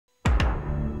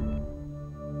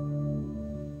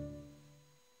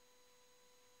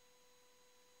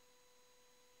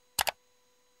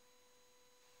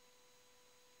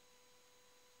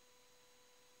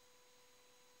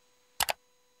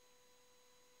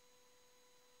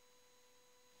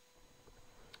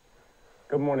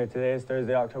Good morning. Today is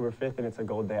Thursday, October 5th, and it's a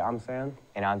gold day. I'm Sam.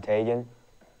 And I'm Tegan,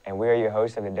 and we are your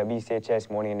hosts of the WCHS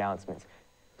Morning Announcements.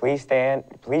 Please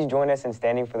join us in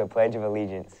standing for the Pledge of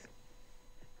Allegiance.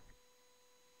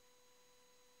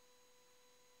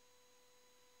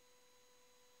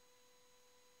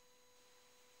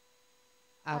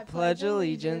 I pledge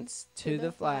allegiance to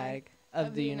the flag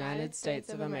of the United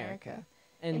States of America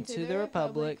and to the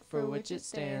republic for which it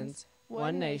stands,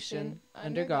 one nation,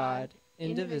 under God,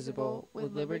 indivisible,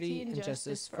 with liberty and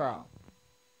justice for all.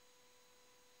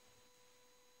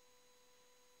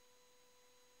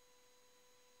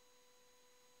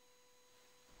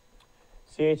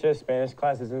 CHS Spanish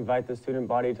classes invite the student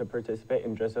body to participate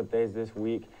in dress-up days this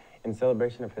week in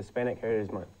celebration of Hispanic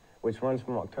Heritage Month, which runs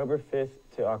from September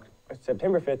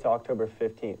 5th to October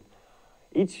 15th.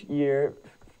 Each year,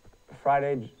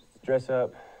 Friday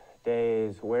dress-up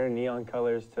days wear neon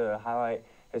colors to highlight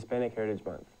Hispanic Heritage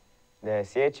Month. The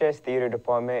CHS Theater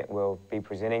Department will be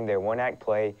presenting their one-act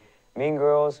play, Mean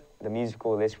Girls, the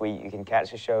musical, this week. You can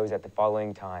catch the shows at the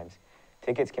following times.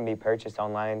 Tickets can be purchased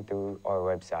online through our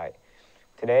website.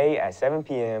 Today at 7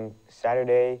 p.m.,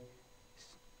 Saturday,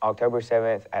 October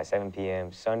 7th at 7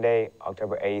 p.m., Sunday,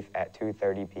 October 8th at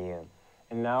 2:30 p.m.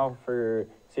 And now for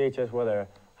CHS weather.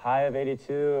 High of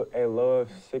 82, a low of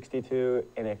 62,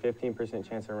 and a 15%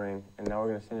 chance of rain. And now we're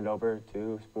going to send it over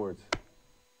to sports.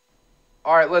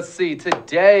 All right, let's see.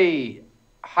 Today,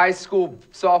 high school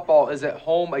softball is at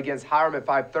home against Hiram at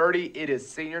 5:30. It is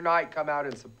senior night. Come out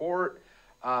and support.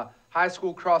 High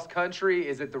school cross country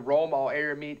is at the Rome All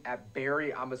Area Meet at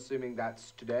Barry. I'm assuming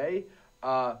that's today.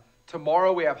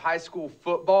 Tomorrow we have high school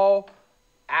football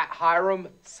at Hiram,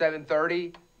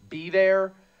 7:30. Be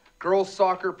there. Girls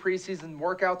soccer preseason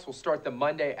workouts will start the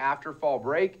Monday after fall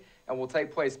break and will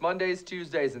take place Mondays,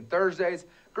 Tuesdays, and Thursdays.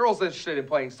 Girls interested in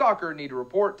playing soccer need to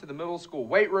report to the middle school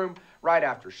weight room right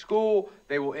after school.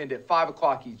 They will end at 5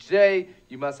 o'clock each day.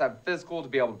 You must have a physical to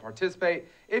be able to participate.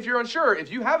 If you're unsure, if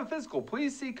you have a physical,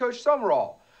 please see Coach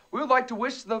Summerall. We would like to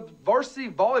wish the varsity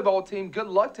volleyball team good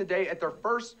luck today at their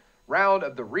first round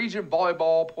of the region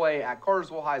volleyball play at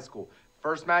Cartersville High School.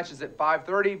 First match is at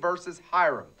 5:30 versus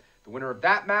Hiram. The winner of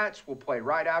that match will play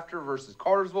right after versus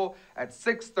Cartersville at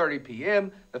 6:30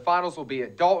 p.m. The finals will be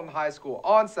at Dalton High School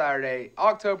on Saturday,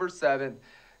 October 7th.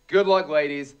 Good luck,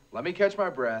 ladies. Let me catch my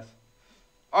breath.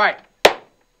 All right,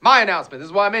 my announcement. This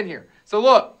is why I'm in here. So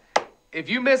look, if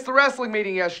you missed the wrestling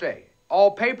meeting yesterday,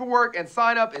 all paperwork and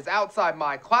sign-up is outside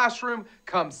my classroom.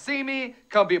 Come see me.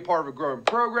 Come be a part of a growing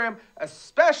program,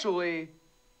 especially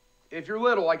if you're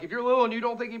little. Like, if you're little and you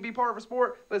don't think you'd be part of a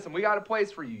sport, listen, we got a place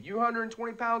for you. You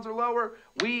 120 pounds or lower,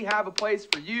 we have a place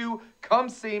for you. Come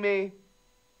see me.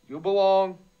 You'll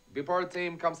belong. Be a part of the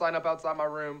team. Come sign up outside my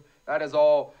room. That is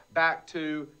all. Back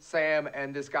to Sam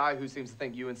and this guy who seems to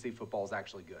think UNC football is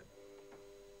actually good.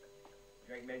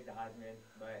 Drake made the Heisman,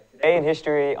 but today in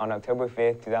history, on October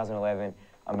 5th, 2011,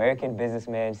 American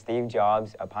businessman Steve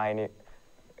Jobs, a pioneer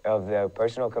of the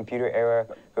personal computer era,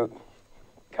 who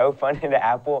co-funded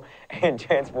Apple and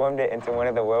transformed it into one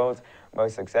of the world's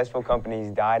most successful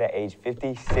companies, died at age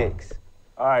 56.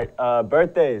 All right,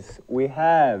 birthdays. We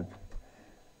have,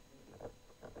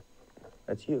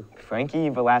 that's you, Frankie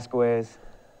Velasquez,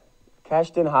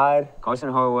 Cashton Hyde, Carson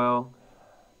Harwell,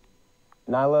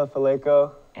 Nyla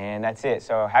Faleko. and that's it.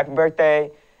 So happy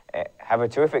birthday. Have a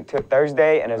terrific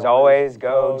Thursday, and as always,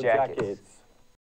 go Jackets.